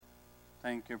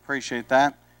Thank you. Appreciate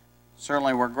that.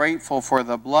 Certainly we're grateful for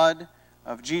the blood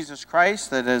of Jesus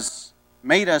Christ that has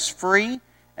made us free.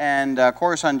 And, of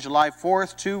course, on July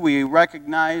 4th, too, we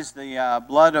recognize the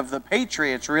blood of the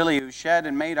patriots, really, who shed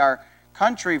and made our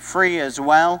country free as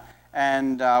well.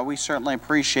 And we certainly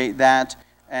appreciate that.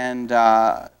 And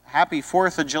happy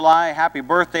 4th of July. Happy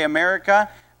birthday, America.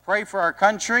 Pray for our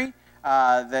country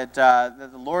that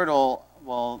the Lord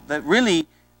will that really...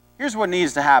 Here's what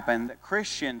needs to happen, that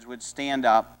Christians would stand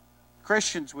up,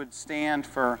 Christians would stand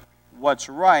for what's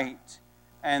right,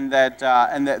 and that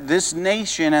this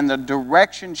nation and the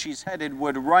direction she's headed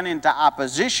would run into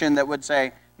opposition that would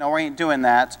say, no, we ain't doing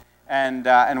that, and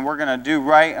we're going to do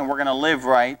right, and we're going to live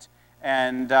right,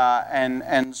 and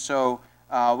so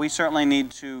we certainly need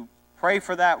to pray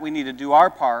for that. We need to do our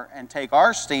part and take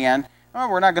our stand. No,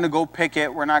 we're not going to go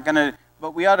picket. We're not going to...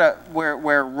 But we ought to,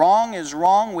 where wrong is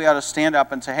wrong, we ought to stand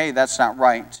up and say, hey, that's not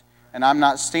right. And I'm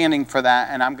not standing for that,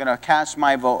 and I'm going to cast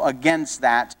my vote against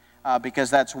that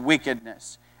because that's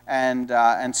wickedness.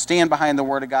 And stand behind the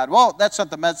Word of God. Well, that's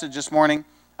not the message this morning.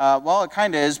 Well, it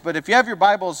kind of is. But if you have your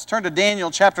Bibles, turn to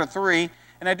Daniel chapter 3.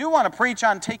 And I do want to preach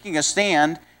on taking a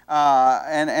stand.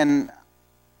 And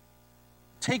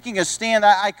taking a stand,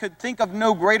 I could think of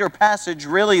no greater passage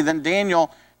really than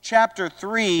Daniel chapter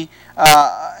 3,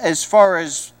 as far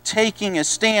as taking a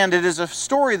stand. It is a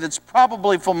story that's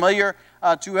probably familiar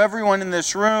to everyone in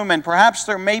this room, and perhaps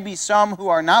there may be some who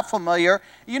are not familiar.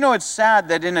 You know, it's sad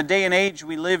that in a day and age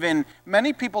we live in,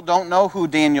 many people don't know who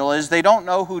Daniel is. They don't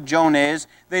know who Jonah is.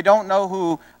 They don't know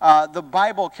who the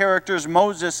Bible characters,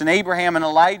 Moses and Abraham and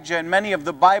Elijah, and many of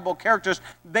the Bible characters,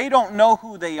 they don't know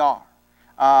who they are,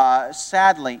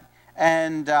 sadly.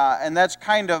 And that's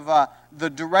kind of the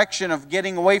direction of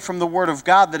getting away from the Word of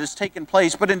God that has taken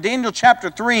place. But in Daniel chapter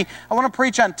 3, I want to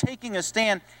preach on taking a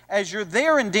stand. As you're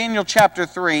there in Daniel chapter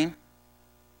 3,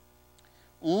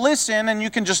 listen, and you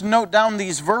can just note down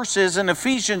these verses in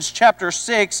Ephesians chapter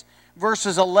 6,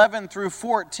 verses 11 through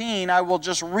 14. I will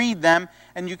just read them,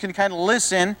 and you can kind of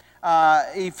listen.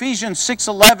 Ephesians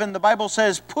 6:11, the Bible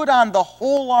says, "Put on the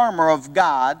whole armor of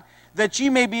God, that ye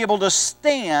may be able to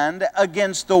stand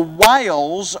against the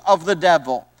wiles of the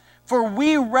devil. For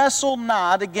we wrestle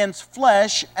not against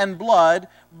flesh and blood,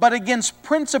 but against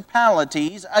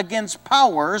principalities, against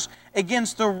powers,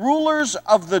 against the rulers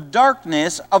of the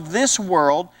darkness of this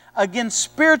world, against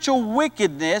spiritual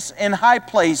wickedness in high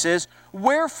places.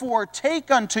 Wherefore take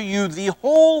unto you the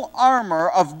whole armor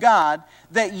of God,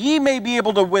 that ye may be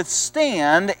able to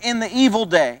withstand in the evil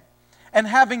day. And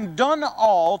having done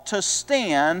all to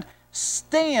stand,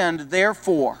 stand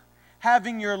therefore,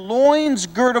 having your loins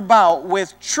girt about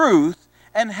with truth,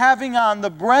 and having on the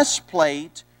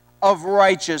breastplate of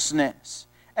righteousness."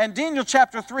 And Daniel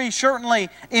chapter 3 certainly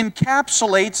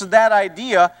encapsulates that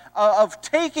idea of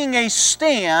taking a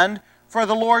stand for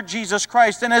the Lord Jesus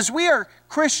Christ. And as we are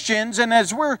Christians, and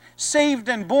as we're saved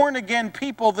and born again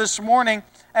people this morning,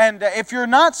 and if you're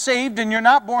not saved and you're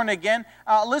not born again,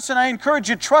 listen, I encourage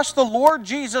you, trust the Lord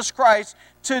Jesus Christ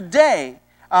today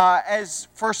as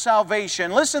for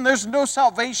salvation. Listen, there's no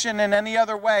salvation in any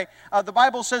other way. The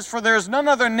Bible says, "For there is none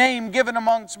other name given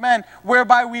amongst men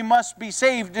whereby we must be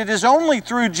saved." It is only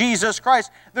through Jesus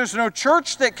Christ. There's no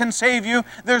church that can save you.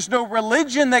 There's no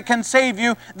religion that can save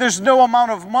you. There's no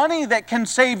amount of money that can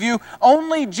save you.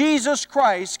 Only Jesus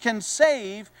Christ can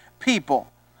save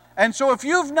people. And so if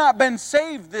you've not been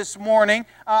saved this morning,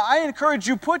 I encourage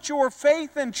you, put your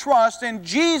faith and trust in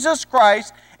Jesus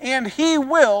Christ, and He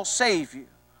will save you.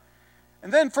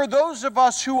 And then for those of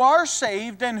us who are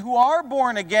saved and who are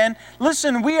born again,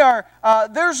 listen, we are,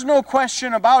 there's no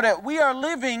question about it, we are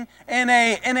living in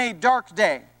a dark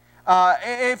day.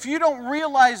 If you don't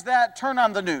realize that, turn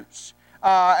on the news.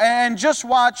 And just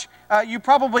watch. You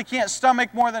probably can't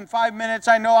stomach more than 5 minutes.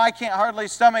 I know I can't hardly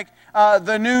stomach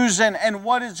the news and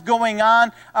what is going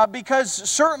on, because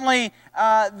certainly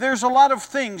there's a lot of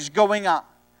things going on.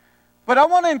 But I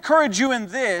want to encourage you in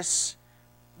this,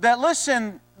 that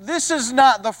listen, this is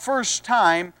not the first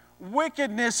time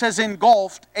wickedness has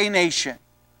engulfed a nation.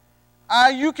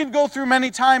 You can go through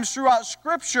many times throughout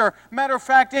Scripture. Matter of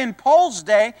fact, in Paul's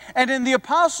day and in the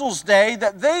apostles' day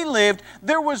that they lived,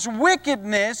 there was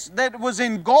wickedness that was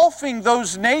engulfing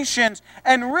those nations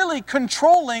and really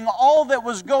controlling all that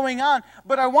was going on.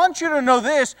 But I want you to know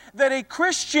this, that a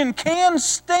Christian can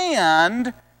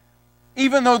stand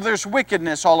even though there's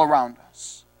wickedness all around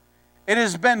us. It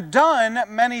has been done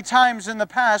many times in the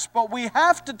past, but we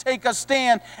have to take a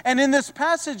stand. And in this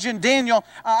passage in Daniel,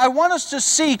 I want us to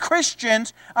see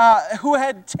Christians who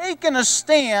had taken a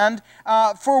stand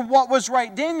for what was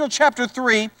right. Daniel chapter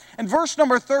 3 and verse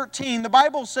number 13, the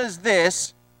Bible says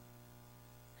this,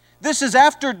 This is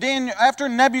after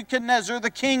Nebuchadnezzar, the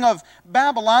king of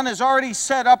Babylon, has already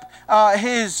set up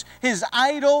his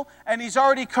idol, and he's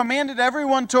already commanded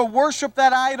everyone to worship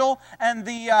that idol. And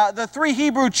the three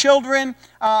Hebrew children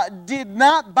did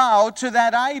not bow to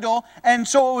that idol, and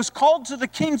so it was called to the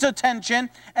king's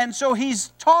attention. And so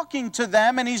he's talking to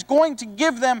them, and he's going to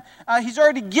give them, he's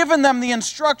already given them the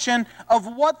instruction of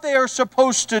what they are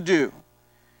supposed to do.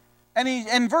 And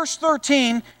in verse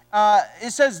 13,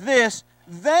 it says this,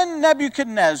 "Then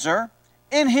Nebuchadnezzar,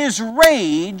 in his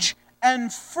rage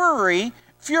and fury,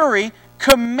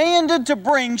 commanded to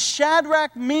bring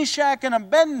Shadrach, Meshach, and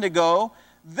Abednego.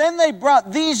 Then they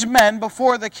brought these men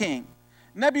before the king.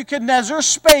 Nebuchadnezzar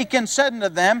spake and said unto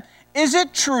them, Is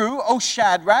it true, O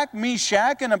Shadrach,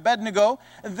 Meshach, and Abednego,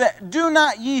 that do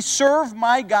not ye serve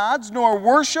my gods, nor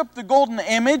worship the golden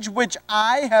image which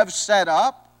I have set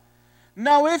up?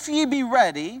 Now if ye be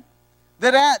ready,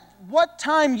 that at what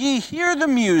time ye hear the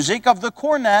music of the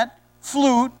cornet,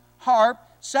 flute, harp,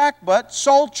 sackbut,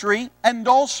 psaltery, and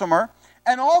dulcimer,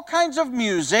 and all kinds of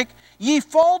music, ye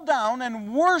fall down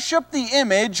and worship the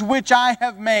image which I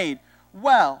have made.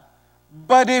 Well,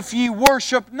 but if ye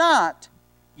worship not,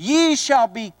 ye shall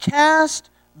be cast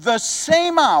the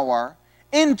same hour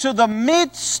into the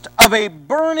midst of a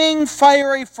burning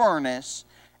fiery furnace.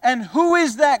 And who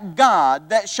is that God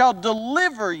that shall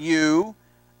deliver you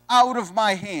out of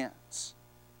my hands?"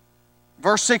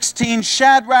 Verse 16,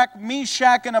 "Shadrach,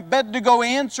 Meshach, and Abednego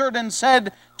answered and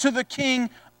said to the king,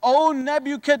 O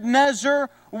Nebuchadnezzar,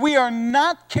 we are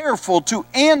not careful to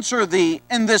answer thee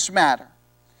in this matter.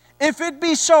 If it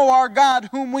be so, our God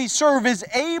whom we serve is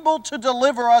able to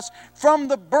deliver us from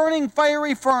the burning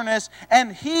fiery furnace,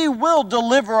 and he will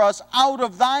deliver us out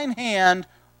of thine hand,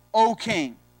 O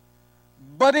king.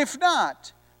 But if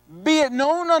not, be it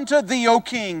known unto thee, O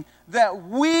king, that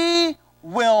we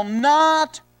will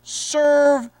not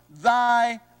serve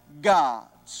thy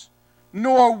gods,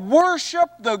 nor worship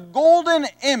the golden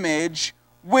image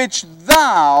which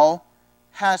thou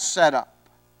hast set up."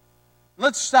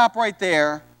 Let's stop right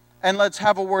there and let's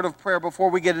have a word of prayer before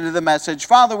we get into the message.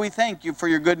 Father, we thank you for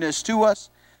your goodness to us.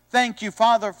 Thank you,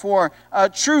 Father, for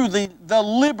truly the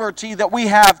liberty that we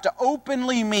have to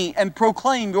openly meet and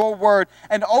proclaim your word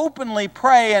and openly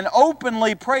pray and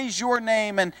openly praise your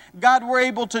name. And God, we're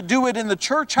able to do it in the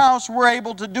church house. We're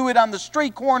able to do it on the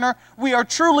street corner. We are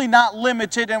truly not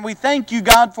limited, and we thank you,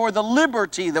 God, for the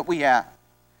liberty that we have.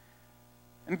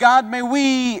 And God, may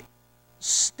we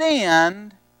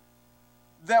stand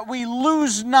that we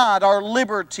lose not our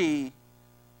liberty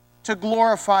to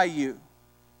glorify you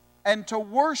and to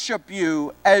worship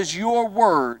you as your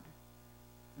word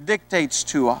dictates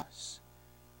to us.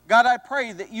 God, I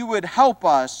pray that you would help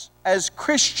us as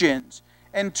Christians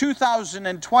in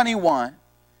 2021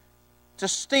 to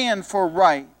stand for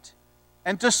right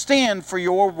and to stand for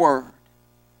your word.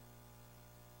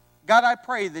 God, I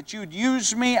pray that you'd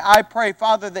use me. I pray,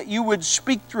 Father, that you would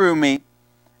speak through me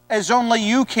as only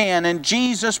you can. In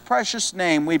Jesus' precious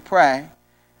name we pray.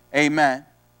 Amen.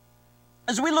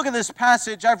 As we look at this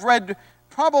passage, I've read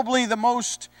probably the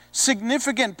most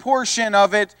significant portion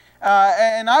of it,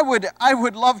 and I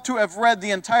would love to have read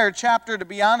the entire chapter, to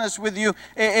be honest with you.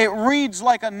 It reads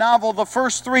like a novel. The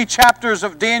first 3 chapters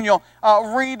of Daniel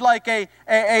read like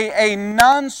a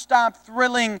non-stop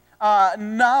thrilling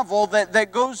novel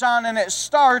that goes on, and it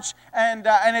starts, and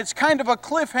it's kind of a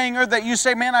cliffhanger that you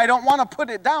say, man, I don't want to put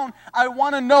it down. I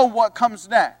want to know what comes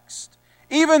next.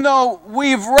 Even though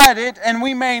we've read it and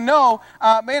we may know,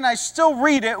 man, I still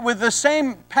read it with the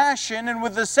same passion and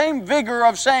with the same vigor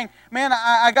of saying, man,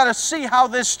 I got to see how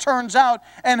this turns out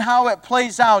and how it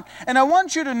plays out. And I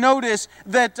want you to notice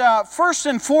that first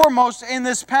and foremost in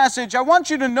this passage, I want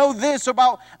you to know this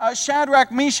about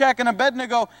Shadrach, Meshach, and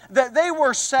Abednego, that they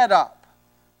were set up.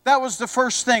 That was the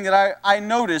first thing that I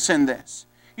notice in this.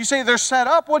 You say they're set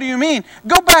up? What do you mean?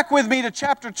 Go back with me to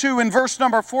chapter 2 and verse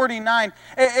number 49.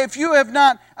 If you have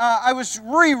not, I was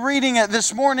rereading it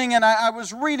this morning, and I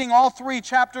was reading all 3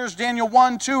 chapters, Daniel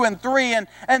 1, 2, and 3,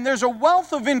 and there's a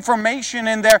wealth of information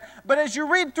in there. But as you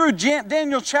read through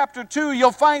Daniel chapter 2,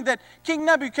 you'll find that King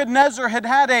Nebuchadnezzar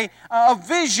had a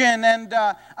vision, and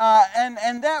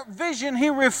that vision he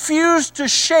refused to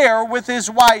share with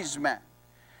his wise men.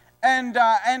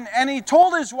 And he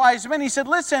told his wise men, he said,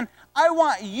 listen, I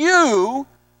want you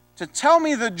to tell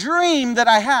me the dream that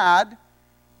I had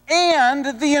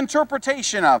and the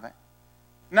interpretation of it.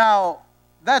 Now,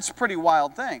 that's a pretty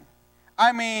wild thing.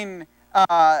 I mean,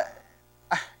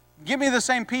 give me the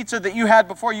same pizza that you had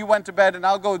before you went to bed, and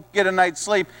I'll go get a night's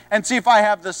sleep and see if I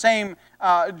have the same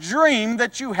dream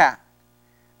that you had.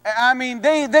 I mean,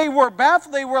 they were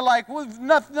baffled. They were like, well,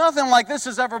 nothing like this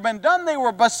has ever been done. They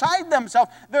were beside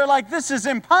themselves. They're like, this is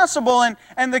impossible.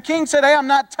 And the king said, hey, I'm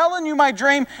not telling you my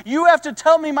dream. You have to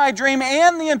tell me my dream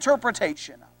and the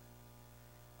interpretation of it.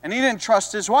 And he didn't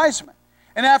trust his wise men.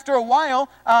 And after a while,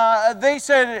 they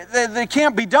said, they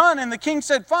can't be done. And the king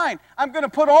said, fine, I'm going to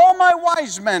put all my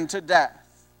wise men to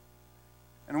death.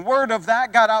 And word of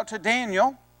that got out to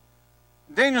Daniel.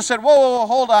 Daniel said, whoa,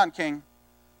 hold on, king.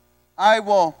 I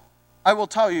will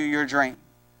tell you your dream.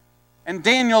 And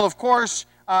Daniel, of course,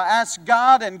 asks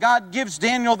God, and God gives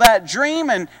Daniel that dream,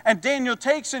 and Daniel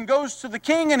takes and goes to the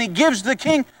king, and he gives the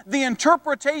king the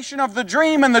interpretation of the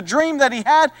dream and the dream that he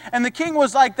had, and the king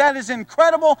was like, that is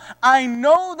incredible. I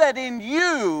know that in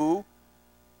you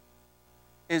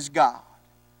is God,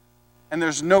 and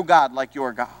there's no God like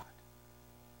your God.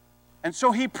 And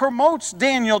so he promotes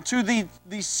Daniel to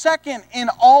the second in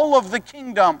all of the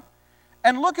kingdom.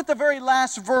 And look at the very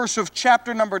last verse of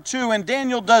chapter number 2, and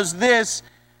Daniel does this.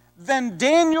 Then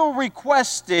Daniel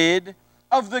requested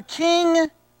of the king,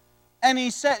 and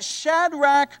he set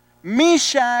Shadrach,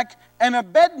 Meshach, and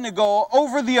Abednego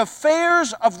over the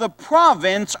affairs of the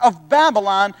province of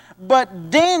Babylon,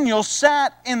 but Daniel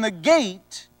sat in the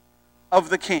gate of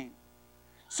the king.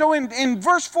 So in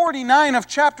verse 49 of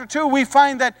chapter 2, we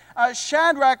find that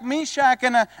Shadrach, Meshach,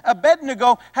 and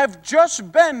Abednego have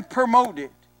just been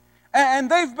promoted.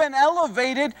 And they've been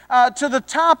elevated to the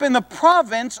top in the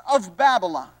province of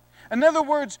Babylon. In other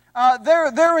words,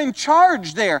 they're in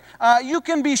charge there. You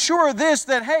can be sure of this,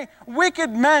 that, hey, wicked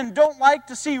men don't like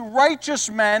to see righteous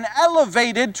men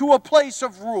elevated to a place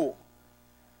of rule.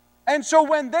 And so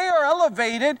when they are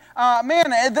elevated,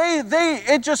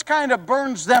 it just kind of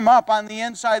burns them up on the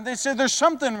inside. They say there's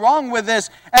something wrong with this,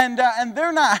 and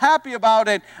they're not happy about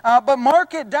it. But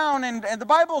mark it down, and the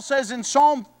Bible says in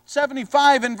Psalm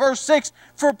 75 in verse 6,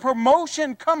 for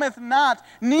promotion cometh not,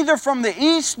 neither from the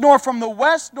east, nor from the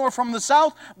west, nor from the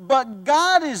south, but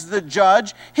God is the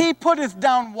judge. He putteth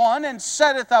down one and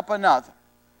setteth up another.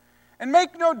 And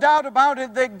make no doubt about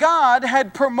it that God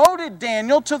had promoted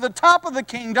Daniel to the top of the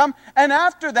kingdom, and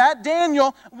after that,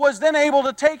 Daniel was then able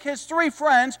to take his three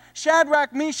friends,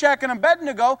 Shadrach, Meshach, and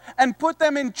Abednego, and put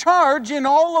them in charge in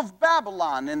all of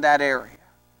Babylon in that area.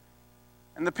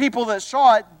 And the people that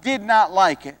saw it did not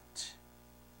like it.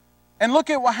 And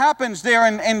look at what happens there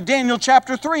in Daniel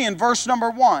chapter 3 in verse number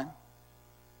 1.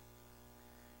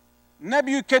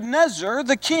 Nebuchadnezzar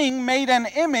the king made an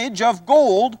image of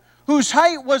gold, whose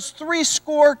height was 60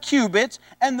 cubits,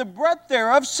 and the breadth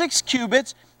thereof 6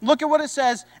 cubits. Look at what it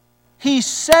says. He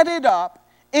set it up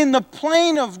in the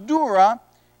plain of Dura,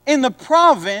 in the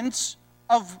province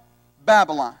of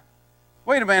Babylon.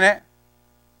 Wait a minute.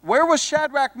 Where was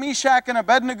Shadrach, Meshach, and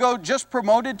Abednego just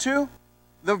promoted to?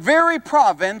 The very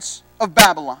province of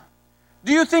Babylon.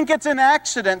 Do you think it's an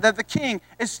accident that the king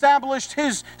established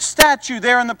his statue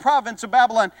there in the province of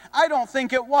Babylon? I don't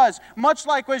think it was. Much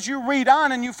like as you read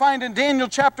on and you find in Daniel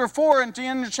chapter 4 and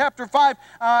Daniel chapter 5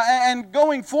 and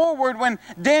going forward when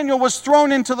Daniel was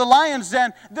thrown into the lion's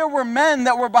den, there were men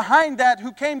that were behind that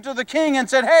who came to the king and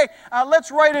said, hey,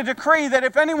 let's write a decree that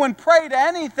if anyone prayed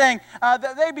anything,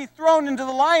 that they be thrown into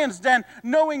the lion's den,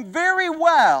 knowing very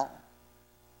well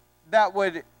that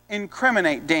would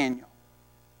incriminate Daniel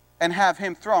and have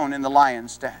him thrown in the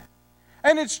lion's den.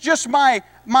 And it's just my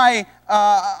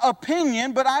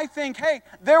opinion, but I think, hey,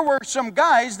 there were some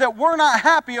guys that were not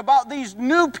happy about these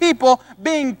new people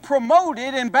being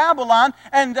promoted in Babylon,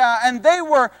 and they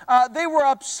were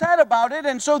upset about it,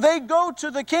 and so they go to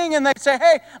the king and they say,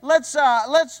 hey, let's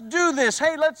do this.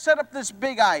 Hey, let's set up this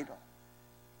big idol.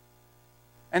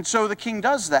 And so the king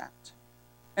does that.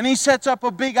 And he sets up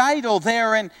a big idol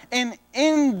there in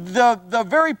the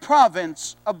very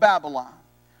province of Babylon.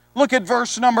 Look at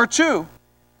verse number 2.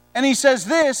 And he says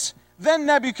this, then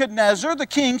Nebuchadnezzar the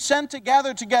king sent to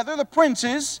gather together the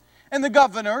princes and the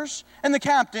governors and the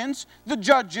captains, the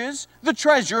judges, the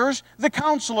treasurers, the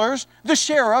counselors, the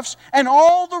sheriffs, and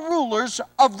all the rulers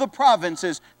of the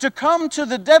provinces to come to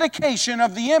the dedication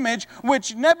of the image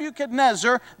which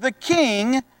Nebuchadnezzar the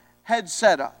king had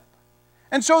set up.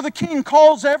 And so the king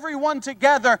calls everyone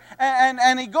together,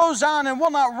 and he goes on, and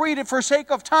we'll not read it for sake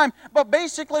of time, but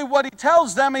basically what he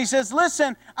tells them, he says,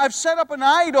 listen, I've set up an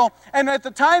idol, and at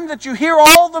the time that you hear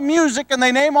all the music, and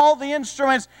they name all the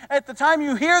instruments, at the time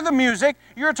you hear the music,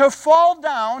 you're to fall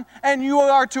down, and you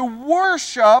are to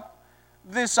worship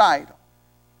this idol.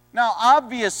 Now,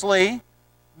 obviously,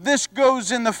 this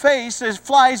goes in the face, it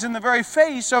flies in the very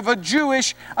face of a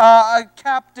Jewish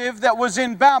captive that was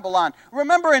in Babylon.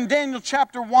 Remember in Daniel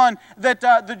chapter 1 that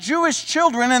the Jewish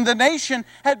children and the nation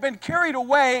had been carried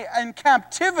away in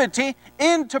captivity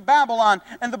into Babylon.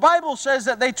 And the Bible says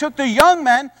that they took the young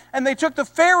men and they took the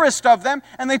fairest of them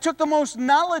and they took the most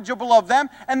knowledgeable of them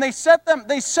and they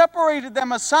separated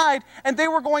them aside, and they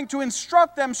were going to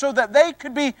instruct them so that they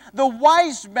could be the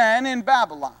wise men in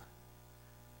Babylon.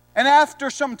 And after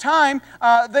some time,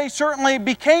 they certainly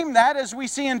became that. As we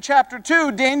see in chapter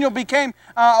 2, Daniel became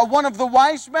one of the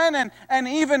wise men and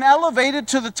even elevated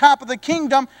to the top of the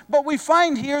kingdom. But we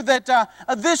find here that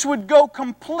this would go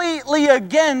completely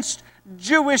against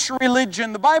Jewish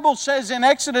religion. The Bible says in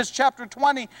Exodus chapter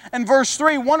 20 and verse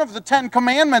 3, one of the 10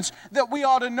 commandments that we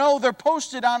ought to know, they're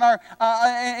posted on our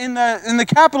in the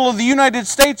capital of the United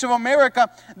States of America.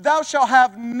 Thou shalt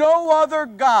have no other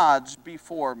gods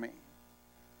before me.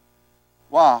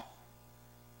 Wow.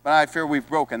 But I fear we've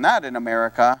broken that in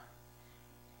America.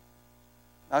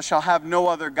 Thou shalt have no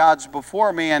other gods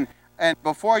before me. And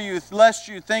before you, lest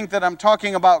you think that I'm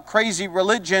talking about crazy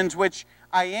religions, which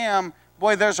I am,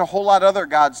 boy, there's a whole lot of other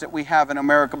gods that we have in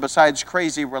America besides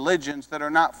crazy religions that are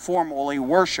not formally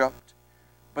worshipped,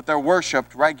 but they're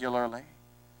worshipped regularly.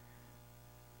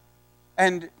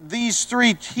 And these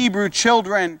 3 Hebrew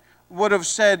children would have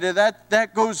said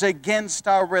that goes against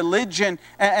our religion.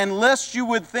 And lest you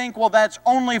would think, well, that's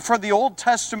only for the Old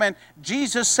Testament.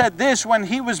 Jesus said this when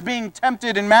he was being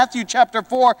tempted in Matthew chapter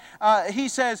 4. He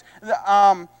says,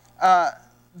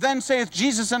 then saith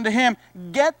Jesus unto him,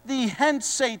 Get thee hence,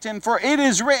 Satan, for it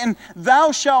is written,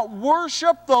 Thou shalt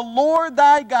worship the Lord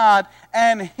thy God,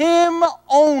 and him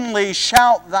only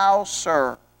shalt thou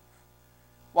serve.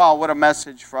 Wow, what a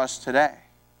message for us today.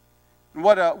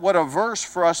 What a verse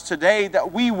for us today,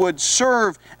 that we would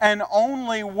serve and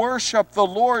only worship the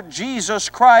Lord Jesus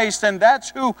Christ, and that's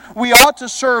who we ought to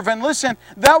serve. And listen,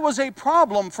 that was a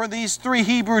problem for these 3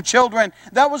 Hebrew children.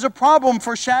 That was a problem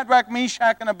for Shadrach,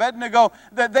 Meshach, and Abednego,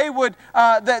 that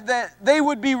they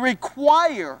would be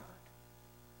required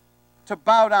to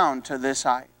bow down to this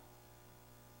idol.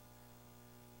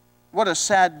 What a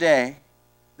sad day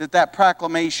that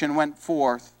proclamation went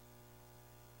forth.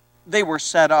 They were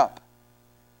set up.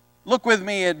 Look with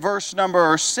me at verse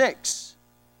number 6.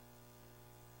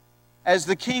 As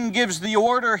the king gives the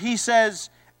order, he says,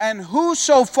 And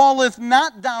whoso falleth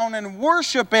not down and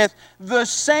worshipeth, the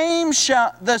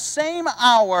same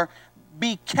hour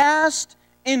be cast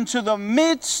into the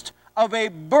midst of a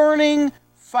burning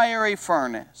fiery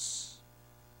furnace.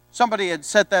 Somebody had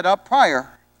set that up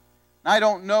prior. I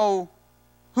don't know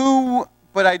who,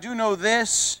 but I do know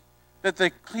this, that the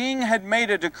king had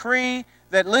made a decree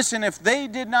that, listen, if they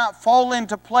did not fall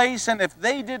into place and if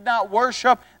they did not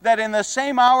worship, that in the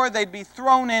same hour they'd be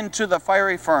thrown into the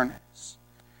fiery furnace.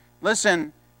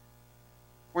 Listen,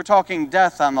 we're talking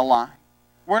death on the line.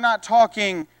 We're not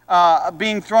talking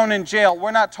being thrown in jail.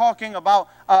 We're not talking about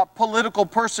political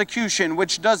persecution,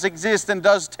 which does exist and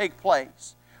does take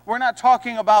place. We're not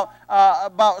talking about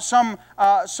some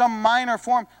minor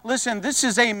form. Listen, this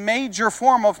is a major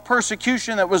form of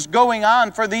persecution that was going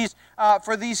on for these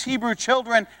Hebrew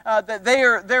children. That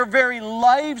their very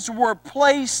lives were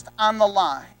placed on the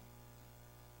line.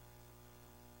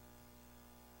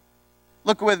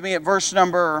 Look with me at verse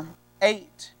number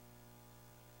 8.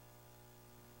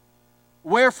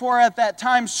 Wherefore at that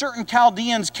time certain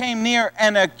Chaldeans came near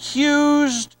and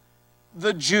accused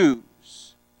the Jews.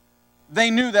 They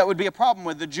knew that would be a problem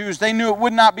with the Jews. They knew it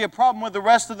would not be a problem with the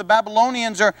rest of the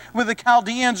Babylonians or with the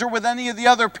Chaldeans or with any of the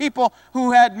other people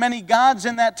who had many gods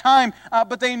in that time.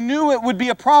 But they knew it would be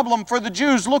a problem for the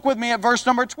Jews. Look with me at verse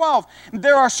number 12.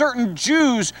 There are certain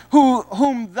Jews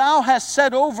whom thou hast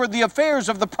set over the affairs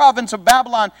of the province of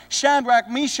Babylon, Shadrach,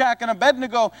 Meshach, and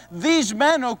Abednego. These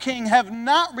men, O king, have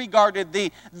not regarded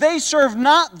thee. They serve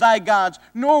not thy gods,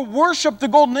 nor worship the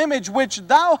golden image which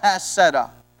thou hast set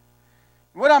up.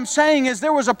 What I'm saying is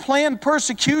there was a planned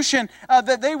persecution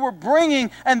that they were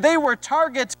bringing, and they were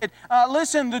targeted.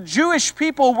 Listen, the Jewish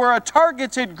people were a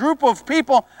targeted group of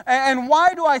people. And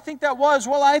why do I think that was?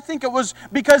 Well, I think it was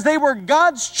because they were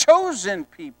God's chosen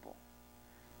people.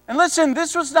 And listen,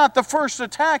 this was not the first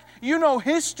attack. You know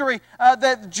history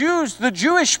that the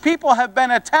Jewish people have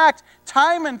been attacked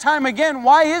time and time again.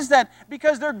 Why is that?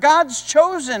 Because they're God's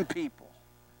chosen people.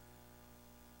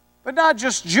 But not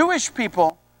just Jewish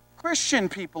people. Christian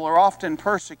people are often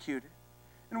persecuted.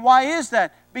 And why is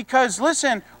that? Because,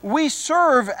 listen, we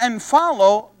serve and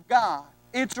follow God.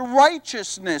 It's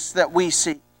righteousness that we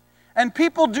seek. And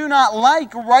people do not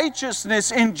like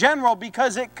righteousness in general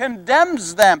because it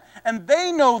condemns them. And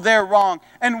they know they're wrong.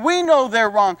 And we know they're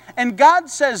wrong. And God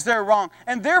says they're wrong.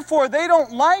 And therefore they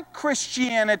don't like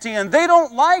Christianity. And they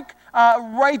don't like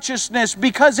righteousness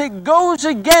because it goes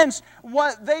against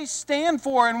what they stand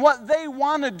for and what they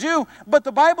want to do. But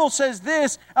the Bible says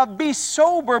this, be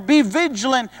sober, be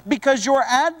vigilant, because your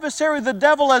adversary the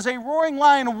devil as a roaring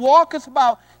lion walketh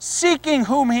about, seeking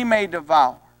whom he may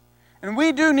devour. And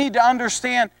we do need to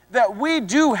understand that we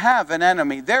do have an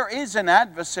enemy. There is an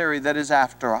adversary that is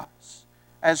after us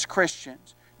as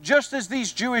Christians. Just as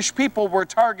these Jewish people were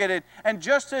targeted, and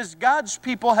just as God's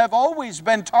people have always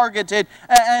been targeted.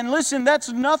 And listen, that's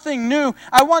nothing new.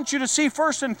 I want you to see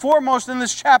first and foremost in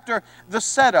this chapter the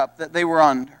setup that they were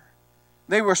under.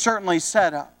 They were certainly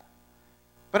set up.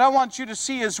 But I want you to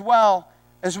see as well,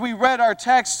 as we read our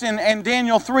text in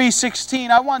Daniel 3:16,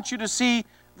 I want you to see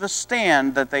the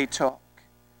stand that they took.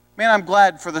 Man, I'm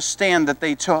glad for the stand that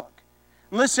they took.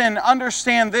 Listen,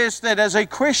 understand this, that as a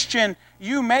Christian,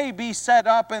 you may be set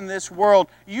up in this world.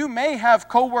 You may have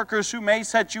coworkers who may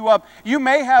set you up. You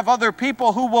may have other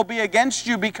people who will be against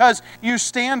you because you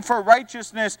stand for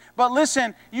righteousness. But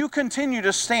listen, you continue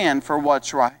to stand for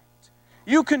what's right.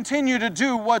 You continue to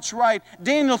do what's right.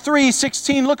 Daniel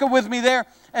 3:16, look with me there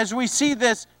as we see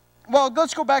this. Well,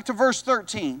 let's go back to verse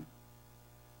 13.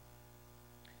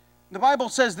 The Bible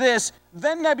says this,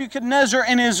 then Nebuchadnezzar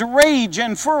in his rage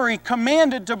and fury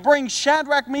commanded to bring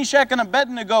Shadrach, Meshach, and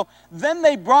Abednego. Then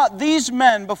they brought these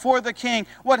men before the king.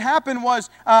 What happened was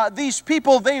these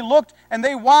people, they looked and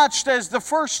they watched as the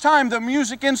first time the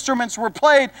music instruments were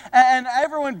played, and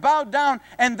everyone bowed down,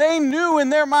 and they knew in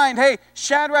their mind, hey,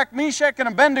 Shadrach, Meshach, and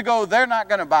Abednego, they're not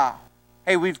going to bow.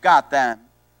 Hey, we've got them.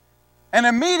 And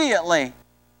immediately,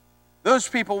 those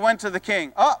people went to the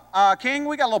king. King,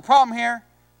 we got a little problem here.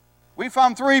 We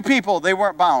found 3 people, they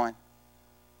weren't bowing.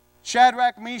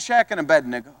 Shadrach, Meshach, and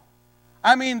Abednego.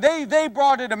 I mean, they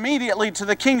brought it immediately to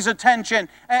the king's attention.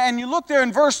 And you look there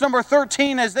in verse number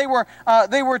 13 as they were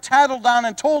tattled on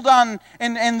and told on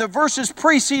in the verses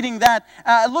preceding that.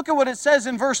 Look at what it says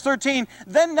in verse 13.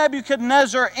 Then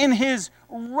Nebuchadnezzar in his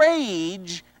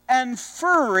rage and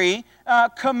fury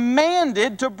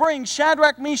commanded to bring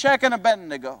Shadrach, Meshach, and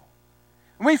Abednego.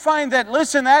 And we find that,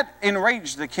 listen, that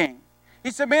enraged the king. He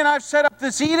said, man, I've set up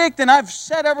this edict and I've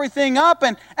set everything up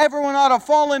and everyone ought to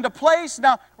fall into place.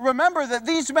 Now, remember that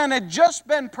these men had just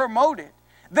been promoted.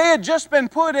 They had just been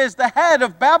put as the head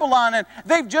of Babylon, and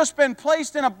they've just been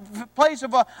placed in a place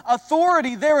of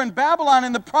authority there in Babylon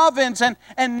in the province.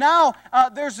 And now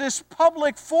there's this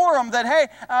public forum that, hey,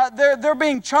 they're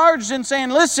being charged and saying,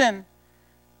 listen,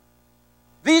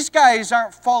 these guys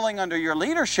aren't falling under your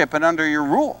leadership and under your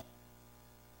rule.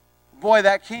 Boy,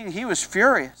 that king, he was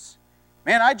furious.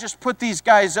 Man, I just put these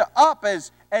guys up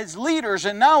as leaders,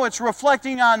 and now it's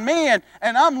reflecting on me, and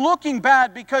I'm looking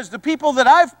bad because the people that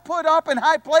I've put up in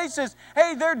high places,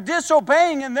 hey, they're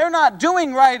disobeying and they're not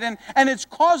doing right, and it's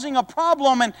causing a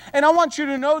problem. And I want you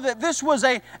to know that this was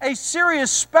a serious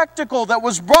spectacle that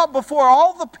was brought before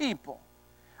all the people.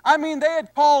 I mean, they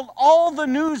had called all the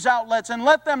news outlets and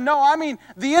let them know. I mean,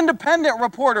 the Independent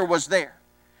reporter was there.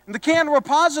 The Canton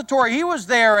Repository, he was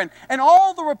there, and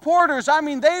all the reporters, I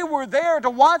mean, they were there to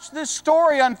watch this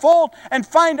story unfold and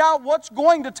find out what's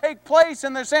going to take place.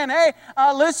 And they're saying, hey,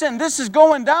 listen, this is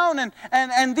going down,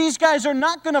 and these guys are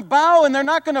not going to bow, and they're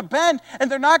not going to bend, and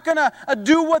they're not going to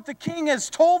do what the king has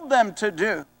told them to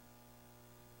do.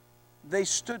 They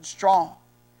stood strong.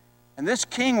 And this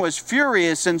king was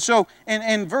furious. And so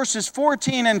in verses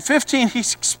 14 and 15, he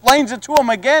explains it to them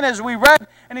again as we read.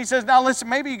 And he says, now listen,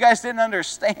 maybe you guys didn't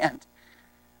understand.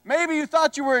 Maybe you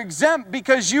thought you were exempt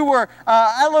because you were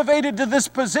elevated to this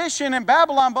position in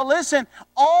Babylon. But listen,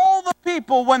 all the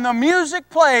people, when the music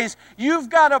plays, you've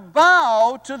got to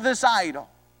bow to this idol.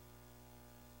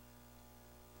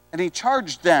 And he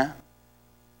charged them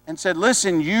and said,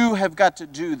 listen, you have got to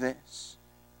do this.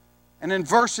 And in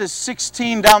verses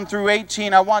 16 down through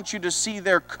 18, I want you to see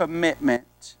their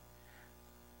commitment.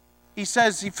 He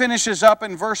says, he finishes up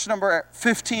in verse number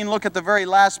 15. Look at the very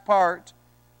last part.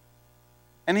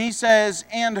 And he says,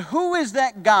 and who is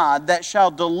that God that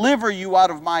shall deliver you out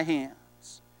of my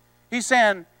hands? He's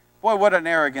saying, boy, what an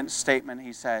arrogant statement,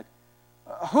 he said.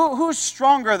 Who's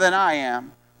stronger than I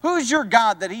am? Who's your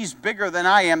God that he's bigger than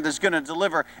I am that's going to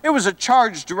deliver? It was a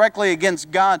charge directly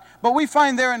against God. But we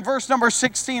find there in verse number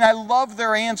 16, I love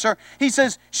their answer. He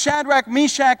says, Shadrach,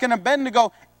 Meshach, and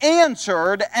Abednego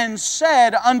answered and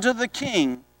said unto the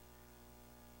king.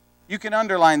 You can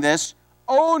underline this.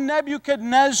 O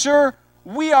Nebuchadnezzar,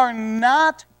 we are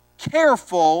not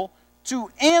careful to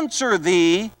answer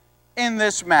thee in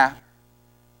this matter.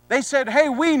 They said, hey,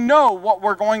 we know what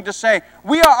we're going to say.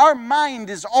 Our mind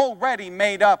is already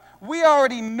made up. We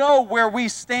already know where we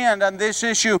stand on this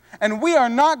issue, and we are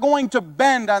not going to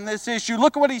bend on this issue.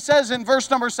 Look at what he says in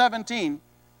verse number 17.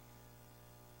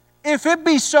 If it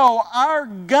be so, our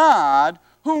God,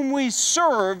 whom we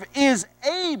serve, is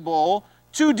able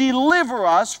to deliver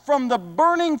us from the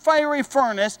burning fiery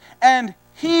furnace, and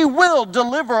he will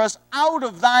deliver us out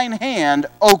of thine hand,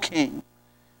 O king.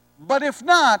 But if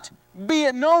not, be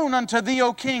it known unto thee,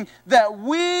 O king, that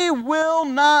we will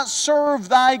not serve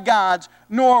thy gods,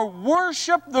 nor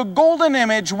worship the golden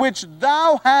image which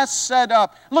thou hast set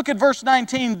up. Look at verse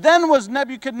 19. Then was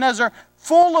Nebuchadnezzar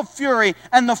full of fury,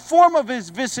 and the form of his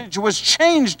visage was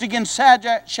changed against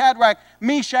Shadrach,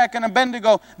 Meshach, and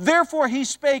Abednego. Therefore he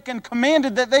spake and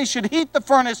commanded that they should heat the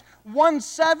furnace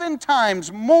 7 times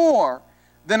more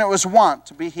than it was wont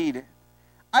to be heated.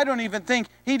 I don't even think,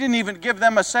 he didn't even give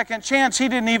them a second chance. He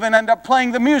didn't even end up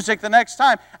playing the music the next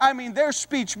time. I mean, their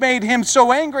speech made him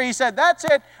so angry. He said, that's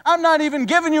it. I'm not even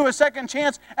giving you a second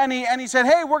chance. And he said,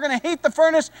 hey, we're going to heat the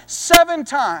furnace 7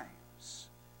 times.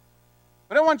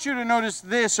 But I want you to notice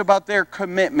this about their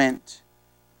commitment.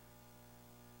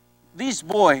 These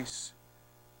boys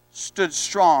stood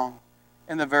strong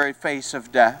in the very face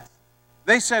of death.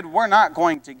 They said, we're not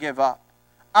going to give up.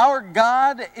 Our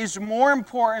God is more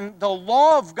important. The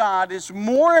law of God is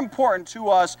more important to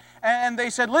us. And they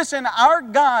said, listen, our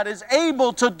God is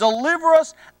able to deliver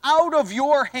us out of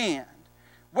your hand.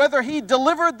 Whether he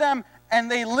delivered them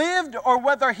and they lived, or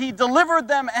whether he delivered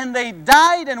them and they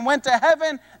died and went to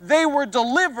heaven, they were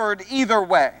delivered either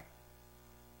way.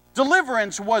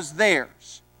 Deliverance was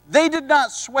theirs. They did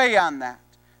not sway on that.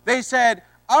 They said,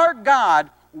 our God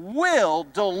will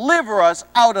deliver us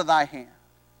out of thy hand.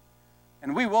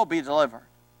 And we will be delivered,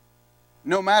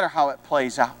 no matter how it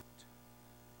plays out.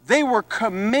 They were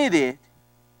committed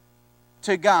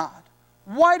to God.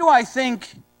 Why do I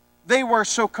think they were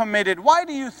so committed? Why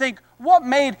do you think, what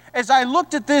made, as I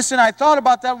looked at this and I thought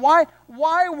about that,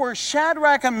 why were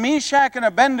Shadrach and Meshach and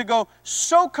Abednego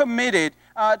so committed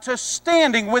to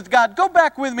standing with God? Go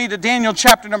back with me to Daniel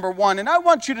chapter number 1, and I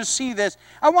want you to see this.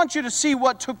 I want you to see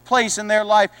what took place in their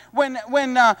life. When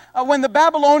the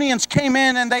Babylonians came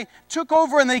in and they took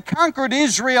over and they conquered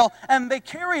Israel, and they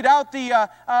carried out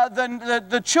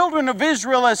the children of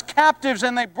Israel as captives,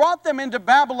 and they brought them into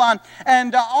Babylon,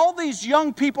 and all these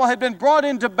young people had been brought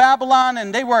into Babylon,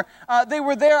 and they were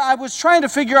there. I was trying to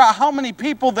figure out how many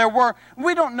people there were.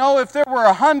 We don't know if there were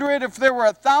 100, if there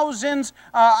were thousands.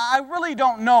 I really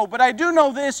don't know, but I do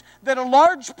know this, that a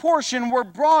large portion were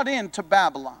brought into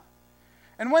Babylon.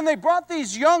 And when they brought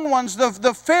these young ones,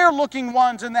 the fair-looking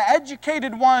ones and the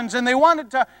educated ones, and they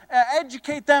wanted to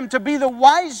educate them to be the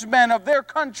wise men of their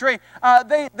country,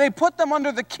 they put them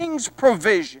under the king's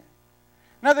provision.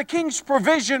 Now, the king's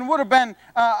provision would have been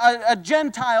a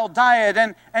Gentile diet,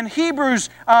 and Hebrews,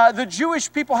 the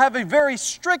Jewish people, have a very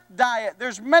strict diet.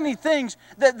 There's many things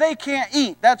that they can't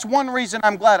eat. That's one reason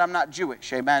I'm glad I'm not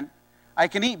Jewish, amen? I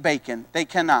can eat bacon. They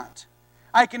cannot.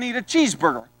 I can eat a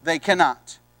cheeseburger. They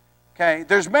cannot. Okay?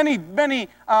 There's many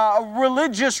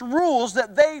religious rules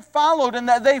that they followed and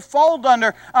that they followed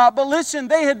under. But listen,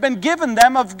 they had been given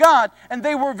them of God, and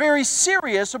they were very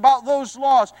serious about those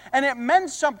laws, and it meant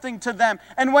something to them.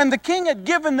 And when the king had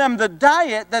given them the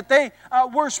diet that they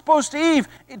were supposed to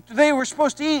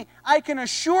eat, I can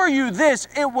assure you this,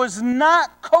 it was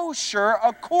not kosher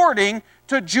according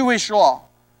to Jewish law,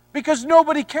 because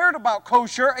nobody cared about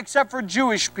kosher except for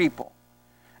Jewish people.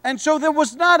 And so there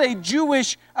was not a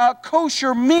Jewish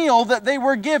kosher meal that they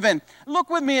were given.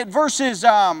 Look with me at verses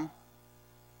 5.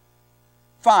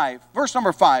 Verse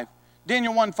number 5.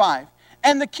 Daniel 1:5.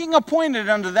 And the king appointed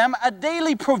unto them a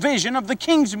daily provision of the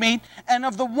king's meat and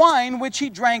of the wine which he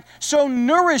drank, so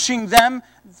nourishing them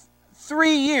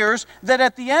 3 years, that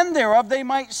at the end thereof they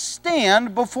might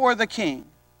stand before the king.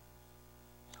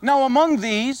 Now among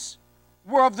these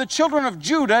were of the children of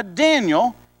Judah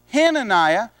Daniel,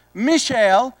 Hananiah,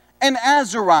 Mishael, and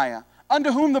Azariah,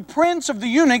 unto whom the prince of the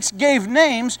eunuchs gave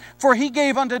names, for he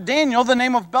gave unto Daniel the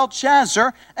name of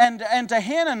Belshazzar, and to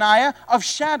Hananiah of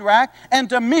Shadrach, and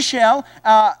to Mishael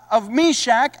of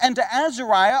Meshach, and to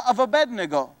Azariah of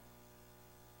Abednego.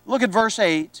 Look at verse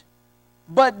 8.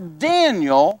 But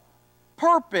Daniel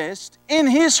purposed in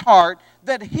his heart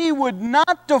that he would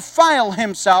not defile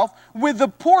himself with the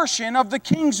portion of the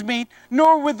king's meat,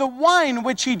 nor with the wine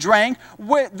which he drank.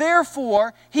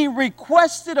 Therefore he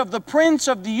requested of the prince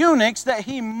of the eunuchs that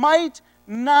he might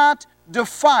not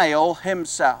defile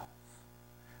himself.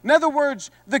 In other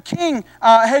words, the king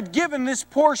had given this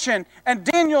portion, and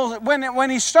Daniel, when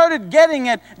he started getting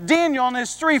it, Daniel and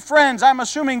his 3 friends, I'm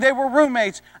assuming they were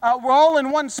roommates, were all in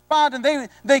one spot, and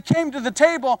they came to the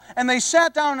table, and they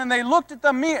sat down, and they looked at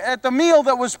the meal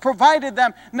that was provided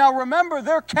them. Now remember,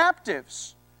 they're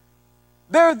captives.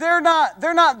 They're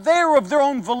not there of their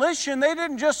own volition. They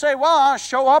didn't just say, well, I'll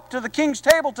show up to the king's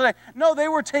table today. No, they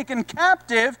were taken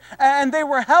captive, and they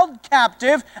were held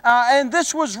captive, and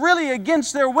this was really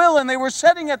against their will, and they were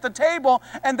sitting at the table,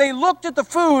 and they looked at the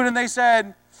food, and they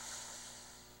said,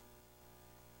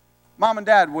 Mom and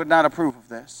Dad would not approve of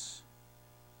this.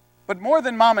 But more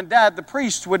than Mom and Dad, the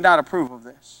priest would not approve of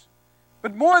this.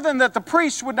 But more than that the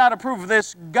priest would not approve of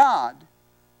this, God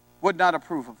would not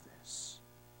approve of this.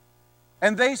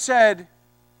 And they said,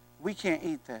 we can't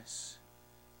eat this.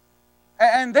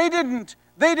 And they didn't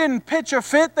pitch a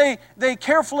fit. They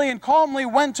carefully and calmly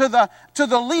went to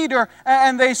the leader,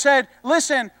 and they said,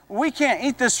 listen, we can't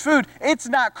eat this food. It's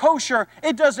not kosher.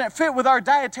 It doesn't fit with our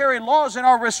dietary laws and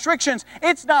our restrictions.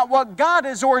 It's not what God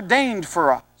has ordained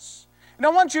for us. And I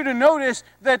want you to notice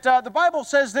that the Bible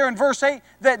says there in verse 8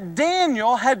 that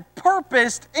Daniel had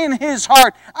purposed in his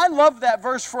heart. I love that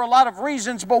verse for a lot of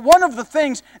reasons, but one of the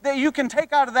things that you can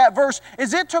take out of that verse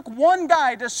is it took one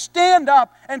guy to stand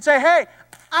up and say, hey,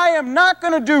 I am not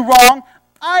going to do wrong.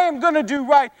 I am going to do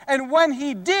right. And when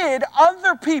he did,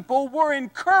 other people were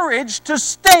encouraged to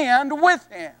stand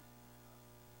with him.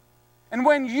 And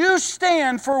when you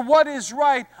stand for what is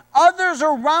right, others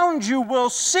around you will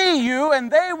see you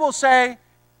and they will say,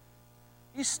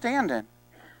 he's standing.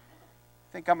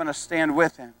 I think I'm going to stand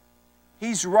with him.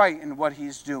 He's right in what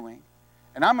he's doing.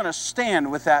 And I'm going to stand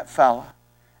with that fella.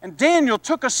 And Daniel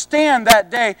took a stand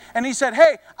that day, and he said,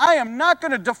 hey, I am not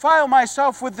going to defile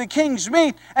myself with the king's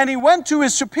meat. And he went to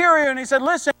his superior and he said,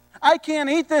 listen, I can't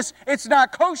eat this. It's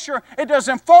not kosher. It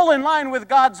doesn't fall in line with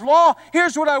God's law.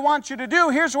 Here's what I want you to do.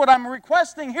 Here's what I'm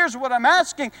requesting. Here's what I'm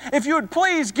asking. If you would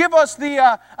please give us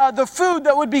the food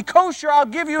that would be kosher, I'll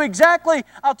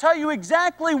tell you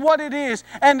exactly what it is.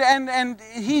 And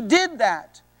he did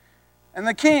that. And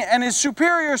the king and his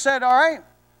superior said, all right,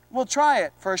 we'll try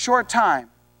it for a short time.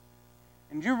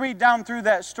 And you read down through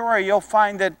that story, you'll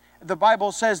find that the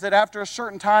Bible says that after a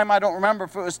certain time, I don't remember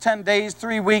if it was 10 days,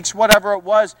 3 weeks, whatever it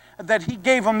was, that he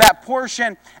gave them that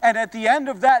portion. And at the end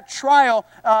of that trial,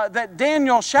 that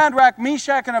Daniel, Shadrach,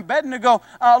 Meshach, and Abednego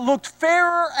looked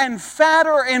fairer and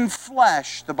fatter in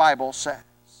flesh, the Bible says.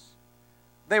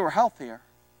 They were healthier,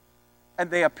 and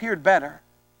they appeared better.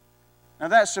 Now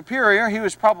that superior, he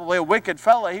was probably a wicked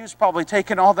fella. He was probably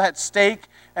taking all that steak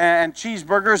and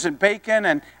cheeseburgers and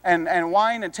bacon and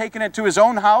wine and taking it to his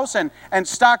own house and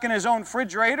stocking his own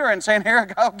refrigerator and saying,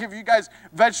 here, I'll give you guys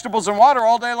vegetables and water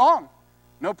all day long.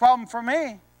 No problem for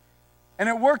me. And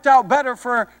it worked out better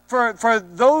for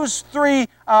those 3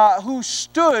 who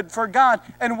stood for God.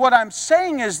 And what I'm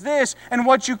saying is this, and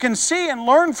what you can see and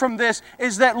learn from this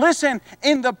is that, listen,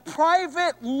 in the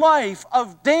private life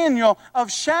of Daniel,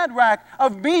 of Shadrach,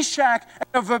 of Meshach, and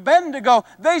of Abednego,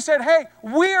 they said, hey,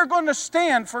 we are going to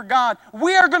stand for God.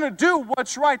 We are going to do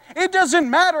what's right. It doesn't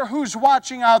matter who's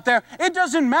watching out there. It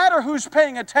doesn't matter who's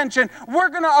paying attention. We're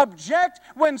going to object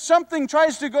when something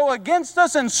tries to go against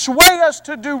us and sway us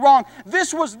to do wrong.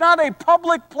 This was not a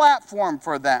public platform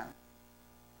for them.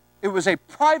 It was a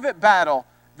private battle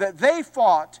that they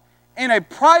fought in a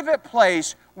private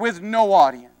place with no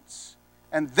audience.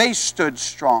 And they stood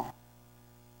strong.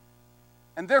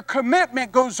 And their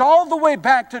commitment goes all the way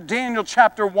back to Daniel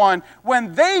chapter 1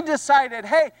 when they decided,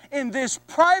 hey, in this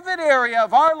private area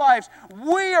of our lives,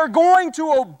 we are going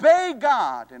to obey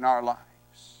God in our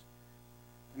lives.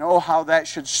 And oh, how that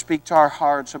should speak to our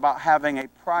hearts about having a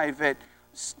private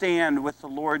stand with the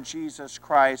Lord Jesus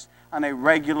Christ on a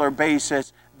regular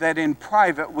basis, that in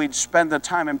private we'd spend the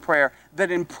time in prayer, that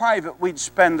in private we'd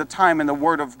spend the time in the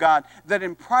Word of God, that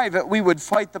in private we would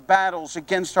fight the battles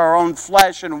against our own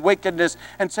flesh and wickedness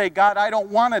and say, God, I don't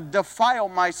want to defile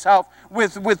myself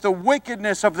with the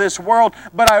wickedness of this world,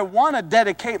 but I want to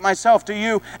dedicate myself to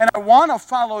you and I want to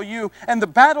follow you. And the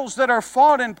battles that are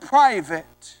fought in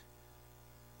private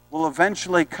will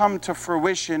eventually come to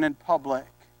fruition in public.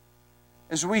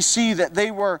 As we see that they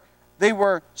were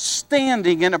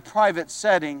standing in a private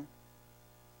setting.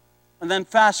 And then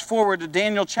fast forward to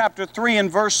Daniel chapter 3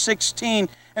 and verse 16.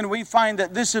 And we find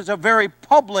that this is a very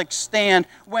public stand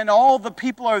when all the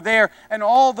people are there and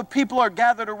all the people are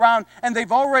gathered around and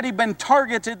they've already been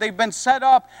targeted, they've been set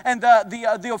up, and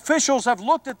the officials have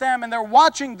looked at them and they're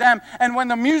watching them. And when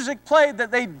the music played,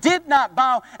 that they did not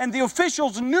bow, and the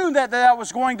officials knew that that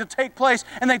was going to take place,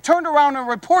 and they turned around and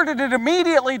reported it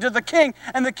immediately to the king,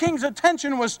 and the king's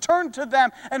attention was turned to them,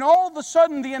 and all of a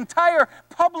sudden the entire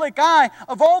public eye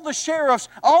of all the sheriffs,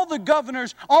 all the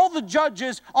governors, all the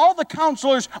judges, all the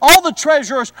counselors, all the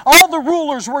treasurers, all the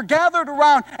rulers were gathered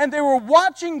around, and they were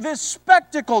watching this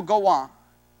spectacle go on.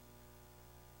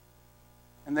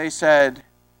 And they said,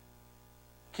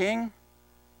 "King,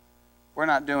 we're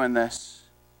not doing this.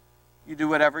 You do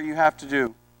whatever you have to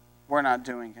do. We're not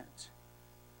doing it.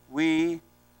 We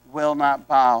will not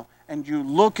bow." And you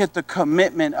look at the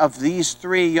commitment of these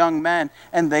three young men,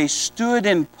 and they stood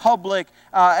in public,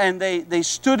 and they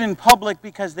stood in public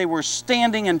because they were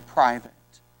standing in private.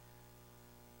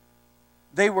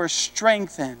 They were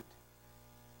strengthened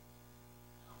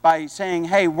by saying,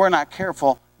 "Hey, we're not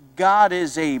careful. God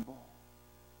is able.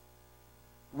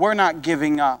 We're not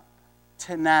giving up."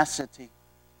 Tenacity.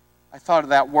 I thought of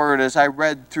that word as I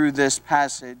read through this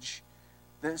passage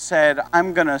that said,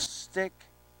 I'm going to stick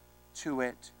to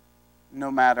it no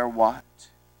matter what.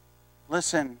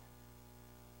 Listen,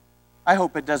 I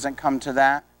hope it doesn't come to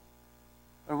that.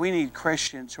 But we need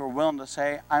Christians who are willing to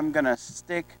say, I'm going to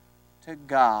stick to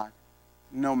God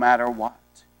no matter what.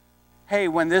 Hey,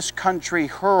 when this country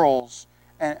hurls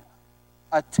and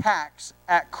attacks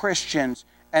at Christians,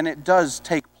 and it does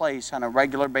take place on a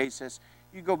regular basis,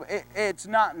 you go, it's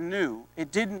not new.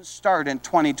 It didn't start in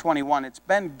 2021. It's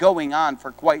been going on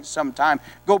for quite some time.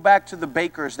 Go back to the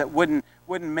bakers that wouldn't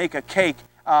make a cake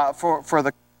for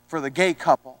the gay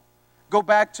couple. Go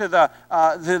back to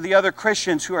the other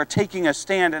Christians who are taking a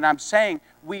stand. And I'm saying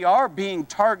we are being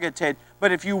targeted.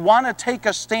 But if you want to take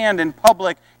a stand in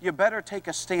public, you better take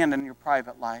a stand in your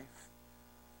private life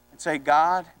and say,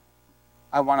 God,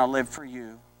 I want to live for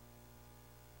you.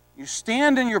 You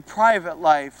stand in your private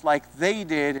life like they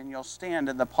did, and you'll stand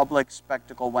in the public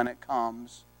spectacle when it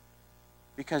comes,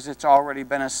 because it's already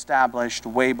been established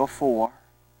way before.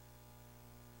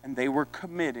 And they were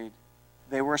committed.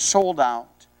 They were sold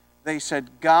out. They said,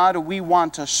 God, we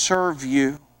want to serve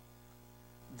you.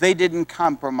 They didn't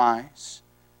compromise.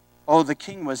 Oh, the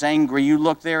king was angry. You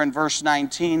look there in verse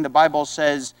 19, the Bible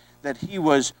says that he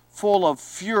was full of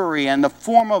fury, and the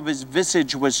form of his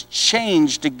visage was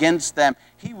changed against them.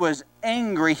 He was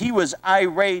angry. He was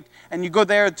irate. And you go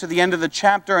there to the end of the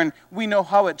chapter, and we know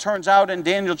how it turns out in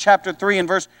Daniel chapter 3 and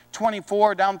verse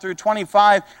 24 down through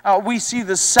 25. We see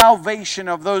the salvation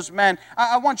of those men.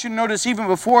 I want you to notice even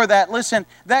before that, listen,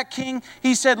 that king,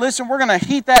 he said, listen, we're going to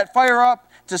heat that fire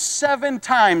up to 7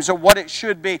 times of what it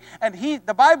should be. And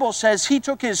the Bible says he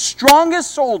took his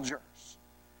strongest soldiers.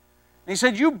 And he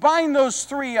said, you bind those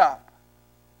 3 up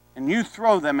and you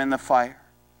throw them in the fire.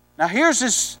 Now here's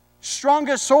his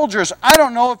strongest soldiers. I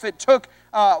don't know if it took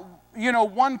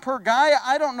 1 per guy.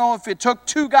 I don't know if it took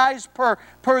 2 guys per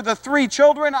the 3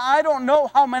 children. I don't know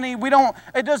how many.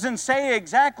 It doesn't say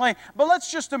exactly. But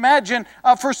let's just imagine,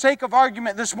 for sake of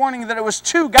argument this morning, that it was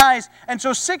 2 guys. And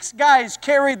so 6 guys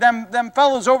carried them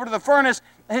fellows over to the furnace,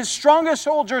 his strongest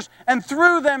soldiers, and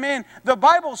threw them in. The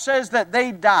Bible says that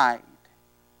they died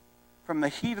from the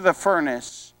heat of the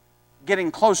furnace,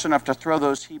 getting close enough to throw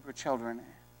those Hebrew children in.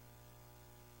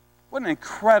 What an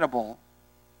incredible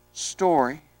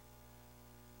story.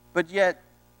 But yet,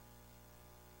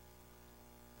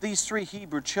 these 3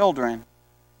 Hebrew children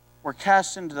were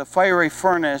cast into the fiery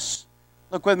furnace.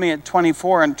 Look with me at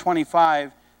 24 and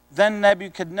 25. Then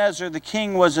Nebuchadnezzar the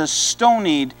king was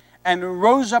astonied, and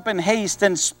rose up in haste,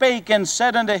 and spake, and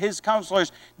said unto his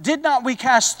counselors, Did not we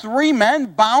cast 3 men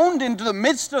bound into the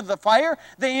midst of the fire?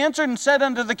 They answered and said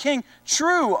unto the king,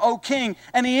 True, O king.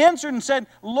 And he answered and said,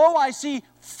 Lo, I see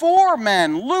 4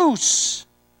 men loose,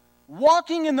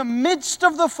 walking in the midst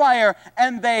of the fire,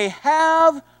 and they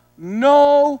have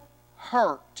no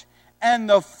hurt. And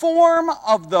the form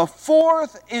of the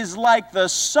 4th is like the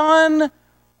Son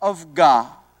of God.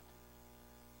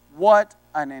 What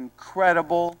an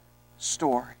incredible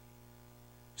story.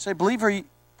 You say,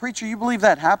 preacher, you believe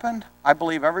that happened? I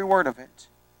believe every word of it.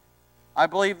 I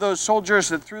believe those soldiers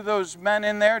that threw those men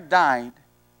in there died.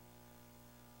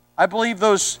 I believe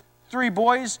those 3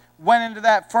 boys went into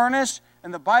that furnace.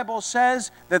 And the Bible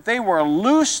says that they were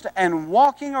loosed and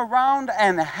walking around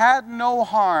and had no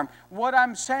harm. What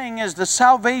I'm saying is the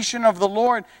salvation of the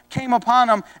Lord came upon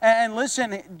them. And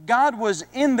listen, God was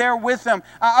in there with them.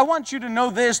 I want you to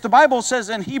know this. The Bible says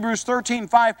in Hebrews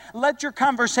 13:5, let your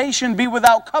conversation be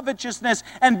without covetousness,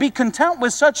 and be content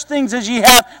with such things as ye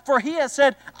have. For he has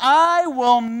said, I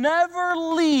will never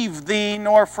leave thee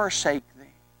nor forsake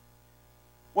thee.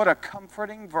 What a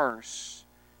comforting verse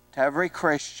to every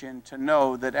Christian to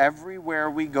know that everywhere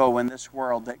we go in this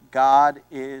world, that God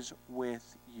is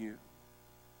with you.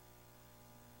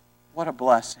 What a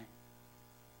blessing.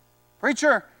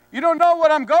 Preacher, you don't know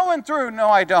what I'm going through. No,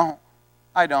 I don't.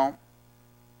 I don't.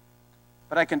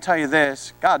 But I can tell you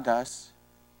this, God does.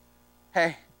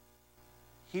 Hey,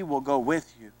 He will go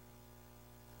with you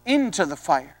into the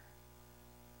fire.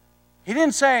 He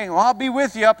didn't say, well, I'll be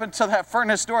with you up until that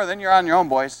furnace door, then you're on your own,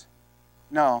 boys.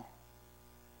 No.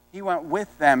 He went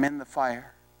with them in the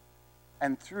fire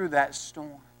and through that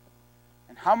storm.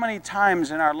 And how many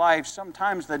times in our life,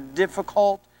 sometimes the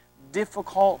difficult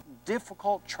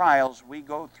trials we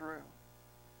go through,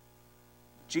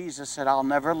 Jesus said, I'll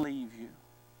never leave you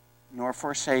nor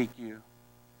forsake you.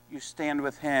 You stand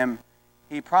with Him.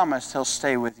 He promised He'll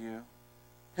stay with you.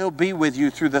 He'll be with you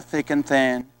through the thick and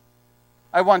thin.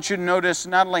 I want you to notice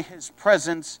not only His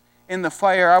presence in the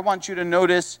fire, I want you to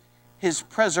notice His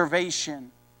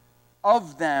preservation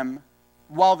of them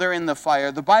while they're in the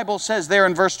fire. The Bible says there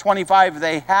in verse 25,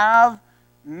 they have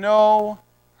no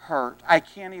hurt. I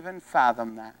can't even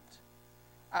fathom that.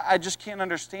 I just can't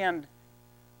understand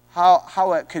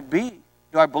how it could be.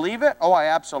 Do I believe it? Oh, I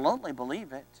absolutely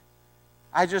believe it.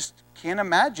 I just can't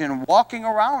imagine walking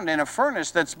around in a furnace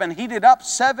that's been heated up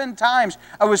 7 times.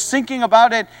 I was thinking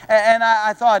about it, and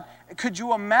I thought, could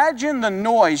you imagine the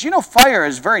noise? You know, fire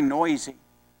is very noisy.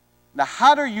 The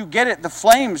hotter you get it, the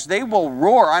flames, they will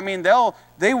roar. I mean,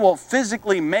 they will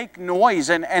physically make noise,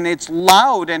 and it's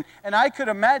loud. And I could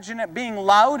imagine it being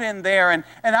loud in there. And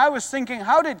I was thinking,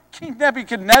 how did King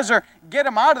Nebuchadnezzar get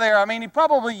him out of there? I mean, he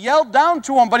probably yelled down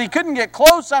to him, but he couldn't get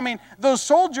close. I mean, those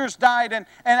soldiers died, and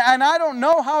I don't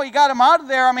know how he got him out of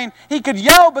there. I mean, he could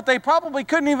yell, but they probably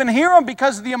couldn't even hear him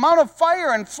because of the amount of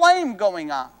fire and flame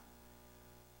going on.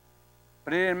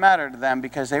 But it didn't matter to them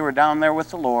because they were down there with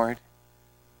the Lord.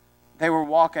 They were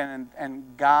walking,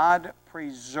 and God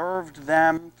preserved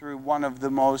them through one of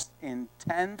the most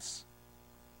intense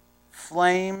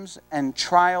flames and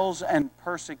trials and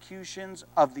persecutions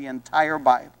of the entire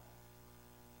Bible.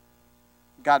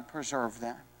 God preserved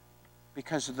them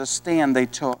because of the stand they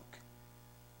took,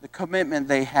 the commitment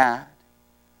they had.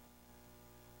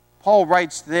 Paul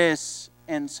writes this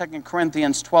in 2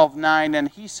 Corinthians 12:9, and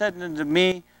he said unto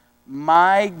me,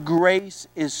 my grace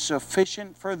is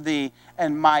sufficient for thee,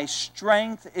 and my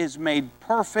strength is made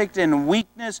perfect in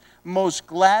weakness. Most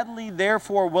gladly,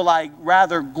 therefore, will I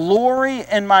rather glory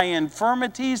in my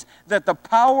infirmities, that the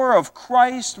power of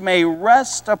Christ may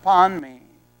rest upon me.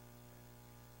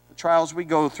 The trials we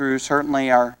go through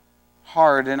certainly are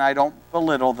hard, and I don't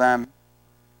belittle them.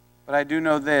 But I do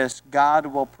know this, God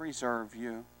will preserve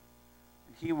you,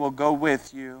 and He will go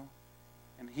with you,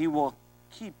 and He will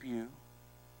keep you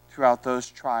throughout those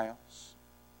trials.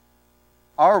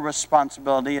 Our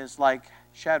responsibility is like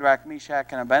Shadrach, Meshach,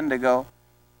 and Abednego.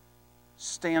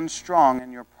 Stand strong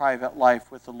in your private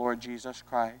life with the Lord Jesus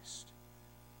Christ.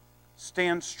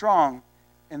 Stand strong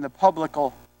in the public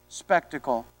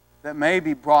spectacle that may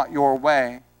be brought your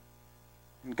way.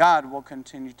 And God will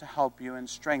continue to help you and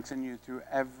strengthen you through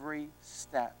every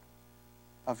step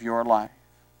of your life.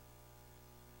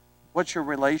 What's your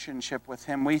relationship with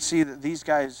Him? We see that these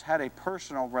guys had a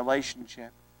personal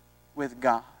relationship with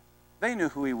God. They knew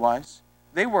who He was.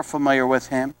 They were familiar with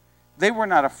Him. They were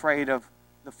not afraid of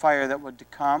the fire that would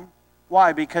come.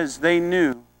 Why? Because they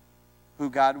knew who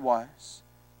God was.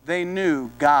 They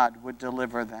knew God would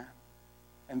deliver them.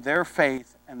 And their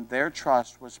faith and their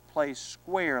trust was placed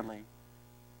squarely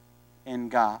in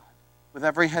God. With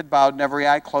every head bowed and every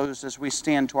eye closed as we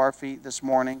stand to our feet this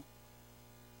morning,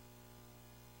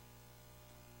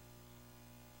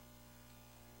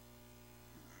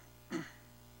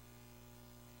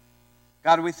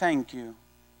 God, we thank You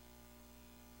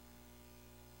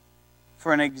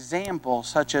for an example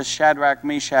such as Shadrach,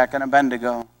 Meshach, and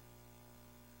Abednego,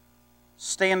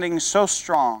 standing so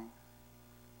strong.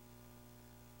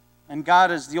 And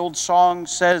God, as the old song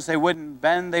says, they wouldn't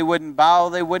bend, they wouldn't bow,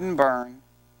 they wouldn't burn.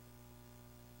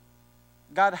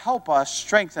 God, help us,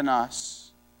 strengthen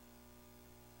us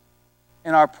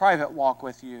in our private walk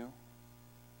with You.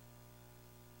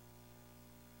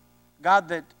 God,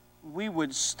 that we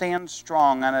would stand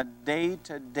strong on a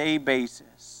day-to-day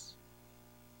basis.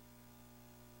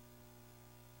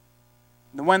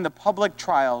 And when the public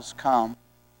trials come,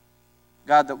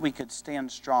 God, that we could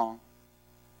stand strong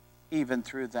even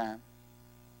through them.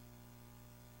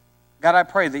 God, I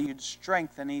pray that you'd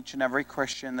strengthen each and every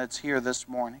Christian that's here this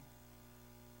morning.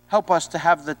 Help us to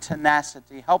have the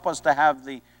tenacity. Help us to have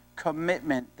the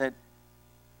commitment that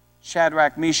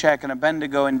Shadrach, Meshach, and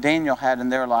Abednego and Daniel had in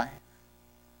their life.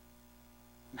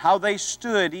 And how they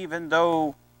stood even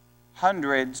though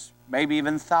hundreds, maybe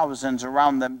even thousands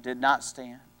around them did not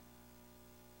stand.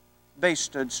 They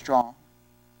stood strong.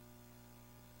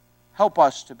 Help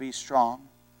us to be strong.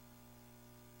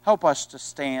 Help us to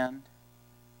stand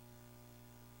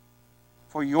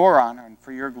for your honor and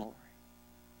for your glory.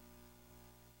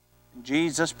 In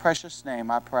Jesus' precious name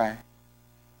I pray.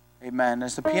 Amen.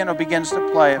 As the piano begins to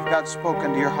play, if God's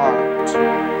spoken to your heart,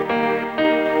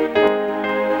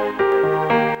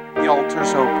 the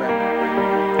altar's open.